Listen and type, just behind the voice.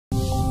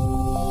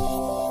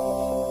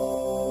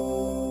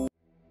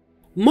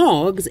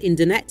Morgues in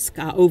Donetsk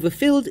are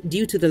overfilled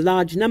due to the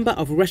large number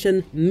of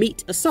Russian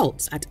meat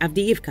assaults at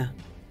Avdiivka,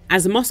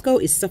 as Moscow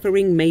is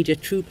suffering major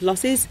troop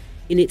losses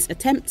in its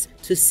attempt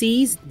to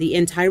seize the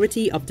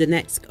entirety of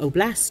Donetsk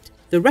Oblast.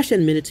 The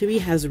Russian military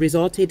has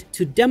resorted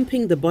to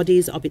dumping the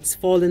bodies of its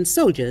fallen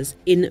soldiers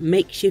in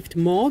makeshift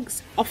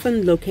morgues,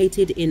 often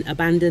located in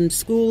abandoned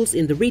schools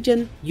in the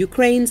region,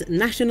 Ukraine's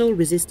National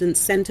Resistance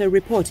Center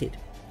reported.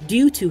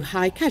 Due to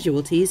high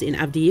casualties in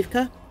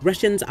Avdiivka,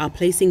 Russians are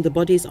placing the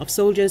bodies of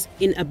soldiers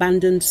in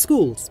abandoned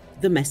schools,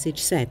 the message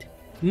said.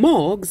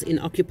 Morgues in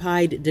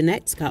occupied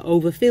Donetsk are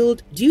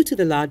overfilled due to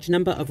the large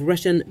number of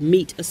Russian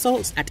meat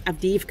assaults at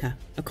Avdiivka.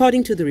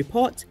 According to the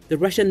report, the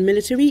Russian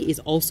military is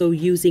also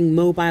using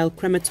mobile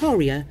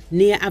crematoria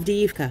near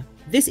Avdiivka.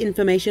 This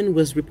information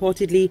was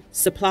reportedly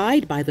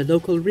supplied by the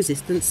local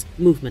resistance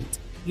movement.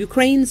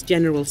 Ukraine's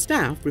General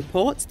Staff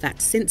reports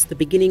that since the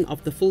beginning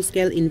of the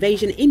full-scale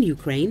invasion in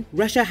Ukraine,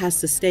 Russia has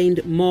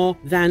sustained more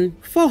than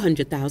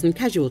 400,000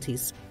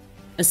 casualties.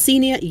 A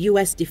senior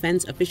US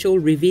defense official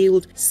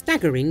revealed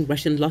staggering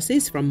Russian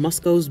losses from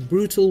Moscow's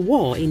brutal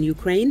war in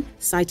Ukraine,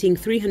 citing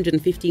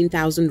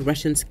 315,000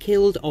 Russians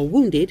killed or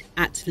wounded,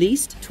 at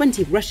least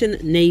 20 Russian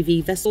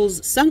Navy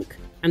vessels sunk,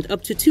 and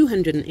up to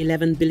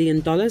 $211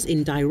 billion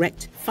in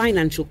direct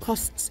financial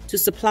costs to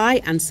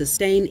supply and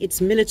sustain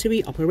its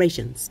military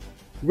operations.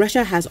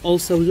 Russia has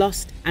also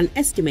lost an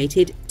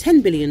estimated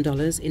 $10 billion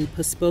in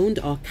postponed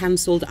or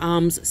cancelled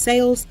arms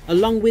sales,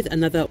 along with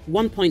another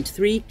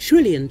 $1.3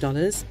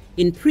 trillion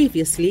in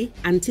previously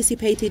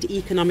anticipated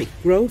economic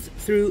growth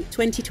through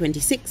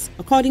 2026,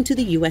 according to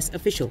the US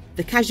official.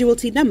 The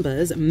casualty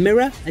numbers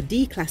mirror a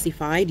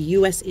declassified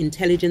US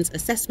intelligence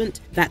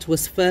assessment that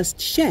was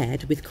first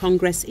shared with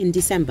Congress in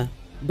December.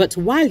 But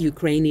while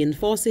Ukrainian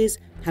forces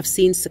have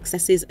seen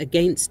successes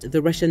against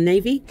the Russian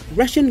Navy,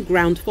 Russian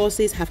ground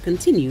forces have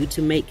continued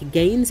to make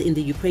gains in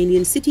the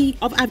Ukrainian city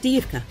of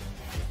Avdiivka.